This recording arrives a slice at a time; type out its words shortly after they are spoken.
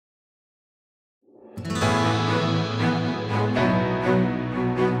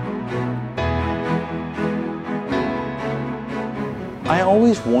I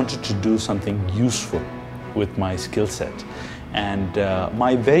always wanted to do something useful with my skill set. And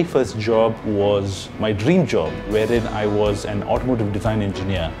my very first job was my dream job, wherein I was an automotive design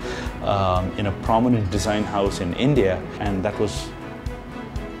engineer in a prominent design house in India, and that was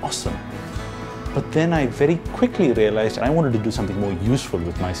awesome. But then I very quickly realized I wanted to do something more useful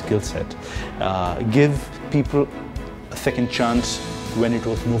with my skill set, give people a second chance when it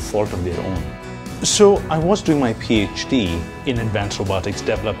was no fault of their own. So I was doing my PhD in advanced robotics,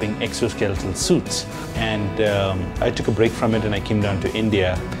 developing exoskeletal suits, and I took a break from it and I came down to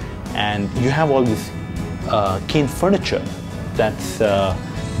India, and you have all this cane furniture that's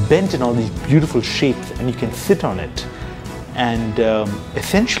bent in all these beautiful shapes, and you can sit on it. And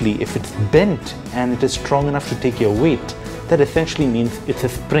essentially, if it's bent and it is strong enough to take your weight, that essentially means it's a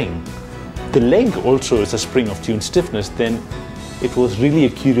spring. The leg also is a spring of tuned stiffness. Then it was really a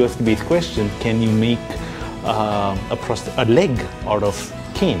curiosity-based question: can you make a leg out of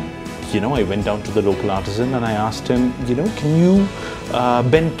cane? You know, I went down to the local artisan and I asked him, you know, can you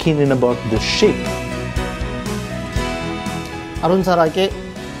bend cane in about this shape? Arun sir आके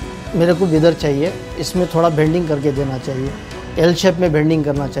मेरे को विदर चाहिए, इसमें थोड़ा bending करके देना चाहिए, L shape में बेंडिंग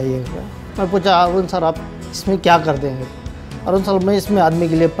करना चाहिए। मैं पूछा, अरुण सर आप इसमें क्या कर देंगे? अरुण सर मैं इसमें आदमी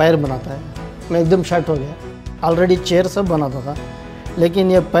के लिए पैर बनाता है। मैं एकदम शॉक हो गया। ऑलरेडी चेयर सब बनाता था,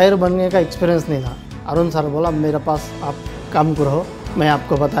 लेकिन ये पैर बनने का एक्सपीरियंस नहीं था। अरुण सर बोला मेरे पास आप काम करो, मैं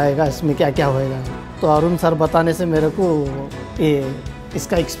आपको बताएगा इसमें क्या क्या होएगा। तो अरुण सर बताने से मेरे को ये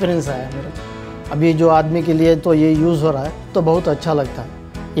इसका एक्सपीरियंस आया मेरा। अभी जो आदमी के लिए तो ये यूज़ हो रहा है तो बहुत अच्छा लगता है।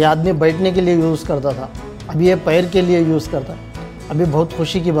 ये आदमी बैठने के लिए यूज़ करता था, अभी ये पैर के लिए यूज़ करता है। अभी बहुत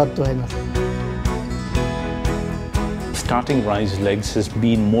खुशी की बात तो है ना। Starting Rise Legs has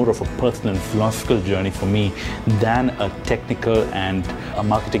been more of a personal and philosophical journey for me than a technical and a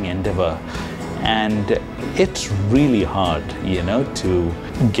marketing endeavor. And it's really hard, you know, to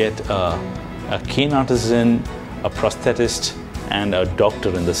get a cane artisan, a prosthetist, and a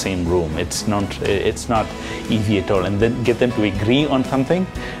doctor in the same room. It's not easy at all. And then get them to agree on something,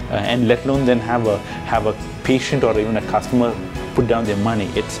 and let alone then have a patient or even a customer put down their money.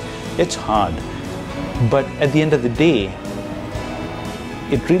 It's hard. But at the end of the day,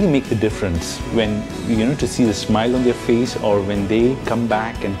 it really makes a difference when, you know, to see the smile on their face, or when they come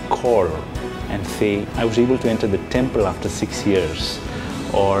back and call and say, I was able to enter the temple after 6 years,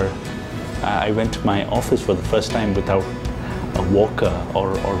 or I went to my office for the first time without a walker or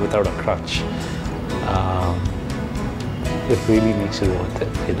without a crutch. It really makes it worth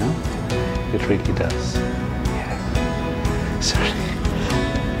it, you know? It really does. Yeah. Sorry.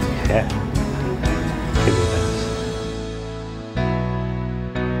 Yeah.